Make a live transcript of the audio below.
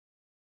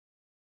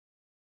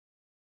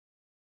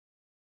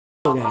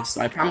Hello guys,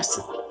 so I promised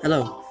it.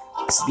 Hello,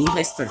 this is being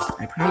placed first.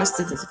 I promised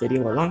this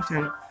video a long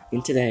time,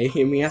 and today,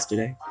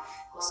 yesterday.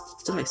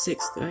 It's July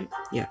 6th, right?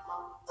 Yeah.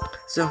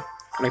 So,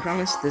 I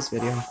promised this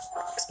video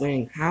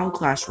explaining how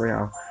Clash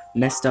Royale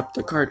messed up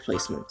the card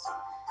placements.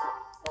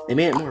 They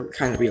made it more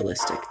kind of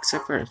realistic,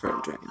 except for Inferno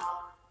Dragon.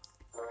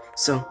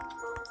 So,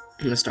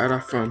 I'm gonna start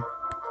off from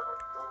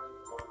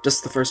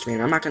just the first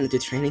arena. I'm not gonna do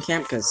training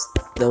camp because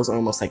those are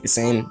almost like the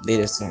same. They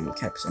just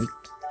kept some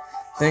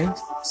things.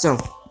 So,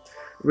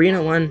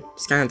 Arena 1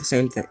 is kind of the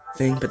same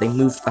thing, but they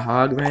moved the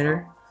Hog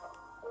Rider.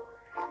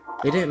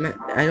 They didn't.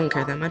 I don't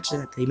care that much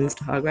that they moved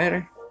the Hog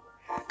Rider,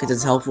 because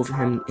it's helpful for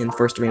him in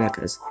first arena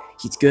because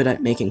he's good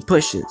at making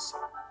pushes.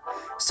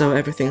 So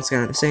everything's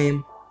kind of the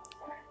same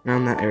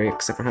around that area,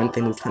 except for Hunter.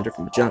 They moved Hunter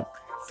from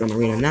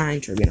Arena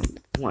 9 to Arena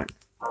 1.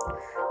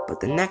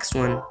 But the next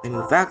one, they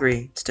moved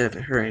Valkyrie instead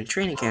of her in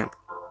training camp,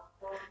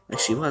 like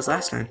she was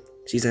last time.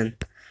 She's in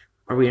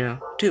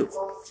Arena 2.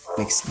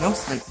 Makes no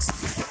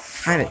sense.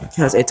 Kind of,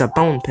 because it's a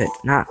bone pit,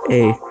 not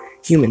a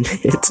human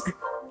pit.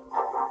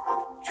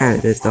 Kind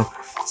of is though.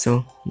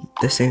 So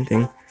the same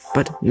thing,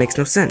 but makes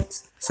no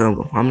sense.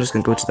 So I'm just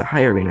gonna go to the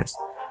higher arenas.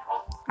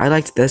 I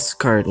liked this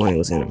card when it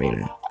was in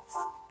Arena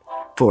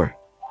 4.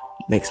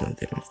 Makes no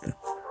difference though.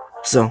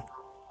 So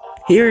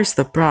here's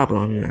the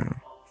problem now.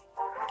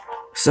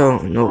 So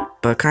no,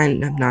 but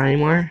kind of not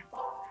anymore.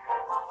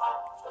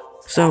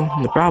 So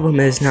the problem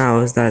is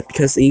that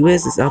because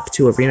Ewiz is up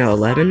to Arena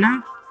 11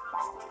 now.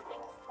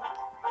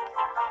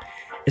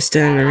 It's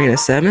still in Arena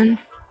 7.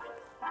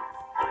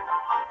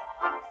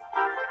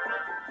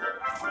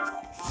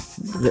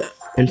 The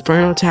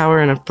Inferno Tower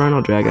and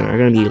Inferno Dragon are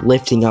going to be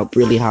lifting up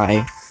really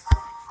high.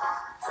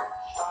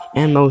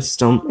 And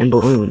most in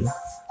Balloon.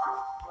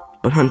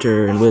 But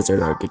Hunter and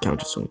Wizard are good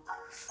counters to him.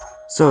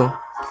 So,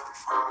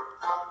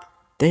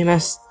 they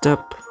messed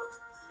up.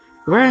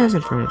 Where is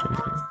Inferno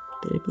Dragon?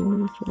 Did they put him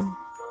in Inferno?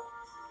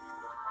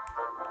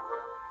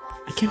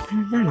 I can't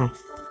find Inferno.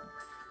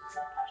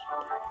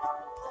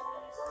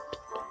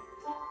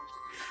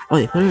 Oh,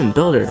 they put him in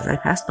Builder. I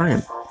passed by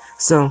him.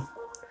 So,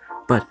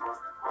 but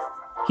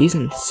he's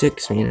in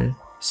 6th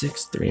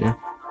arena,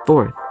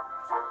 4th.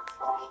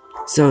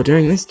 So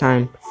during this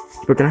time,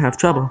 we're gonna have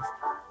trouble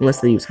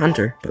unless they use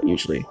Hunter. But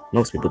usually,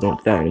 most people don't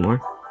do that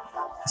anymore.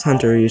 Because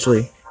Hunter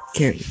usually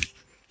can't.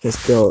 Because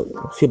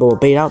people will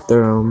bait out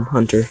their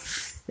Hunter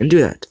and do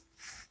that.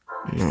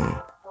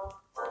 No.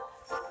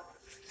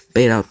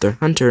 Bait out their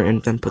Hunter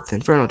and then put the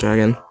Inferno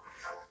Dragon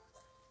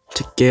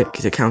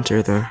to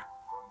counter their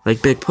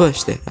big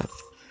push they have.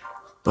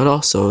 But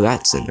also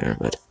that's in there,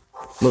 but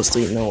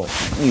mostly no one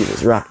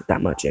uses Rocket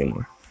that much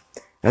anymore.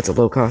 That's a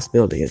low cost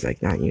build, is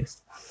not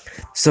used.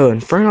 So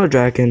Inferno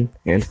Dragon,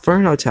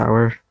 Inferno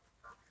Tower,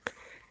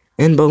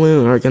 and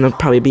Balloon are gonna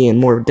probably be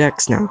in more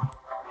decks now.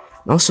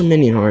 Also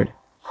Minion Horde.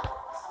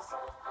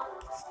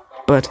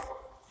 But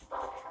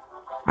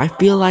I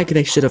feel like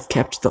they should have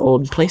kept the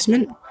old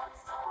placement.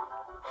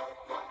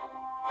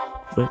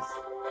 With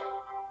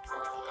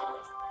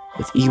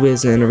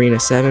Ewiz in Arena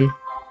 7.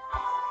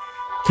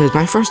 Because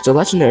my first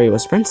legendary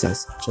was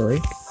Princess,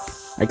 actually.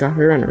 I got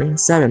her in Arena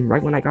 7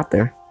 right when I got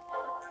there.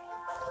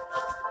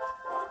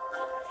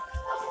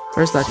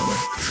 First legendary.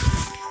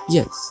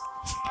 Yes.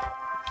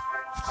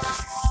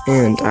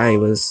 And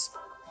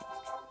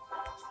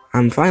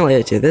I'm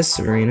finally to this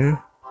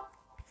arena.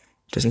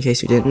 Just in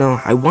case you didn't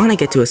know. I want to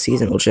get to a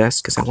seasonal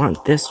chest, because I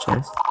want this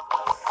chest.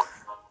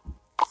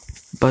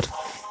 But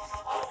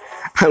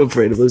I'm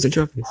afraid of losing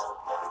trophies.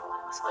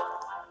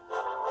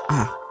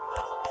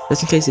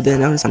 Just in case you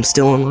didn't notice, I'm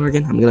still in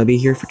Oregon. I'm gonna be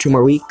here for 2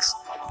 more weeks.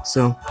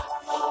 So,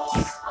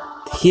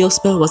 the heal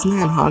spell, wasn't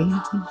that in Hog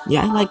Mountain?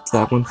 Yeah, I liked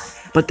that one.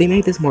 But they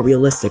made this more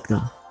realistic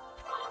though.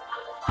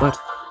 But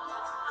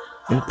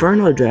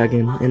Inferno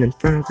Dragon and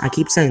I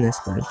keep saying this,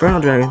 but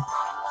Inferno Dragon,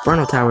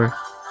 Inferno Tower,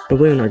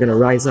 Balloon are gonna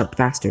rise up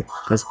faster.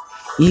 Because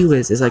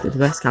Ewiz is the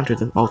best counter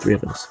to all 3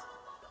 of those.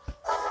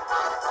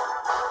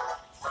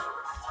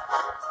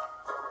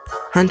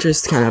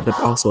 Hunter's kind of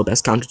also the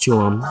best counter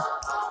to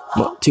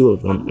 2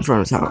 of them,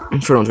 Inferno Tower,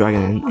 Inferno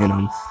Dragon,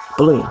 and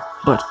Balloon.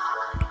 But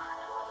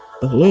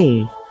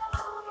Balloon,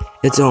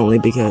 it's only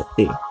because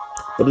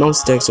but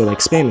most decks are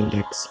spamming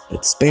decks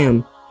that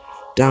spam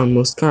down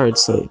most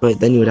cards. So, but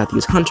then you would have to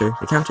use Hunter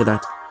to counter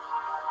that.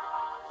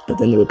 But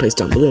then they would place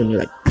down Balloon.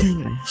 You're like,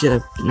 dang it, I should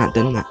have not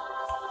done that.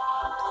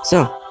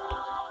 So,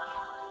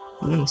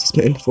 I almost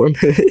spent 4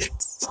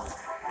 minutes.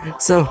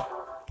 So,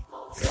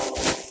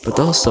 but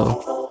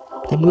also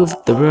they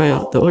moved the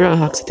Royal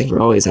Hawks. I think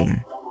were always in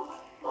there.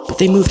 But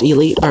they moved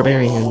Elite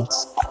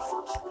Barbarians.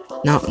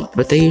 Now,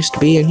 but they used to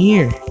be in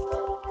here.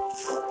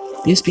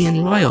 They used to be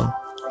in Royal.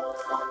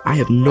 I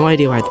have no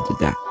idea why they did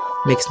that.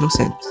 Makes no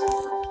sense.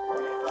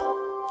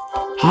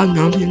 Hog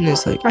Mountain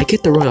is I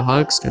get the Royal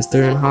Hogs because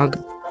they're in Hog.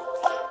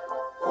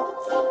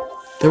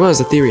 There was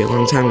a theory a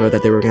long time ago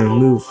that they were gonna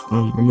move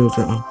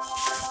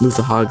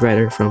the Hog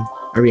Rider from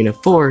Arena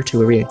 4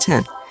 to Arena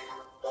 10.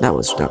 That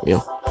was not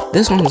real.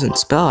 This one was in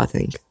Spell, I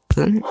think,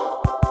 wasn't it?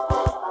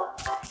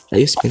 That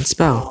used to be in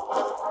Spell.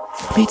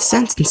 Made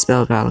sense in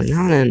Spell Valley,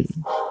 not in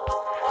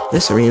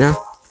this arena.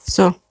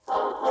 So,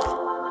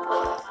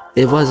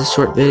 it was a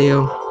short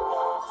video.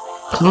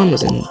 Clone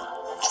was in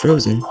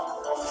Frozen,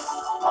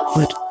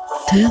 but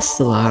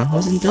Tesla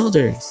was in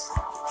Builders.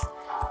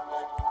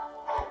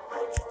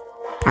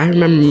 I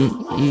remember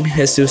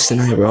Jesus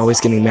and I were always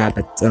getting mad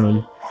that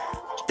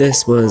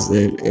this was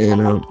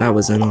that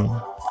was in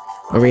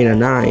Arena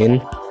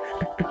 9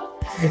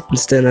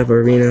 instead of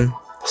Arena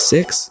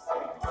 6.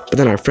 But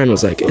then our friend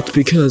was like, it's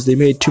because they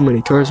made too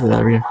many cars for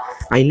that arena.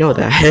 I know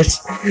that.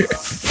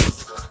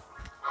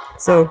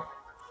 So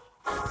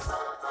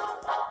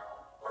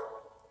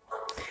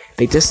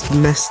they just they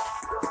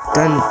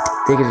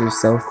get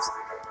themselves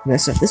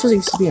messed up. This was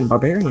used to be in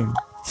Barbarian.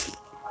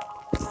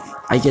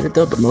 I get it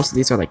though, but most of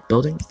these are like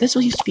buildings. This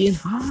was used to be in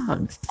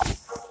Hog.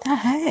 The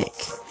heck?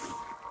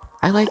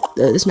 I like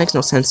this makes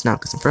no sense now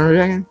because Inferno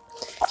Dragon,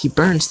 he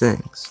burns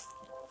things,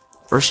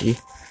 or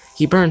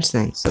he burns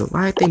things. So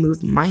why did they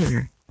move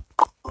Minor?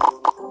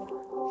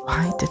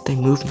 Why did they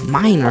move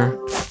Minor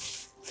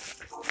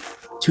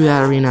to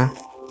that arena,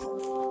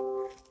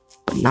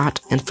 but not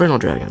Inferno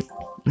Dragon?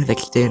 I think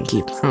they didn't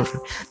keep Inferno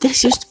Dragon.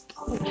 This used to,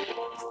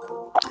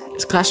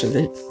 it's Clash of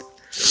it.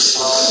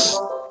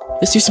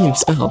 This used to mean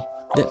spell.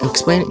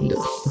 Explain the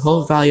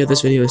whole value of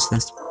this video is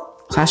this: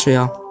 Clash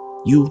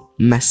Royale, you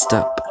messed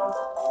up.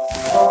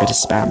 I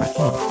just spam my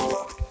phone.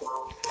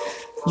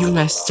 You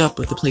messed up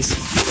with the place.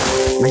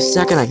 My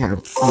second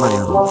account, my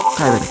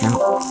private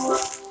account.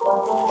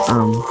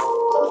 I'm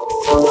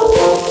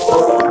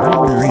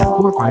in Arena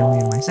 4 finally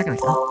in my second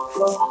account.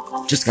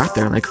 Just got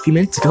there like a few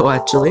minutes ago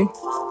actually.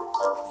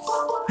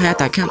 I had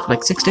that account for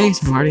like 6 days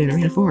and I'm already in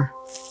Arena 4.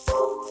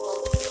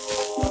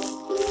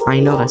 I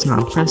know that's not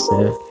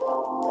impressive,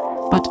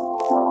 but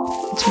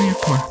it's Arena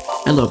 4.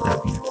 I love that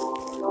arena.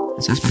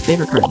 That's my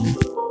favorite card in there.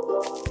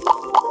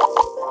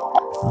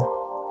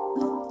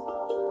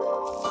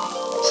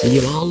 See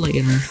you all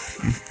later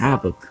and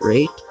have a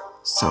great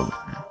summer.